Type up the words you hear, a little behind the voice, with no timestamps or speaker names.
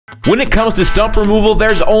When it comes to stump removal,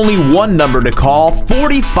 there's only one number to call: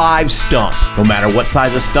 45 Stump. No matter what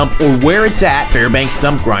size of stump or where it's at, Fairbanks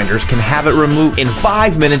Stump Grinders can have it removed in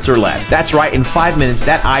 5 minutes or less. That's right, in 5 minutes,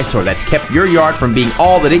 that eyesore that's kept your yard from being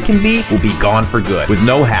all that it can be will be gone for good, with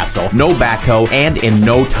no hassle, no backhoe, and in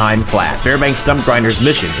no time flat. Fairbanks Stump Grinders'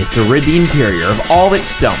 mission is to rid the interior of all its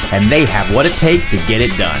stumps, and they have what it takes to get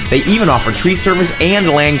it done. They even offer tree service and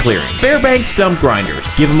land clearing. Fairbanks Stump Grinders.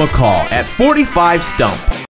 Give them a call at 45 Stump.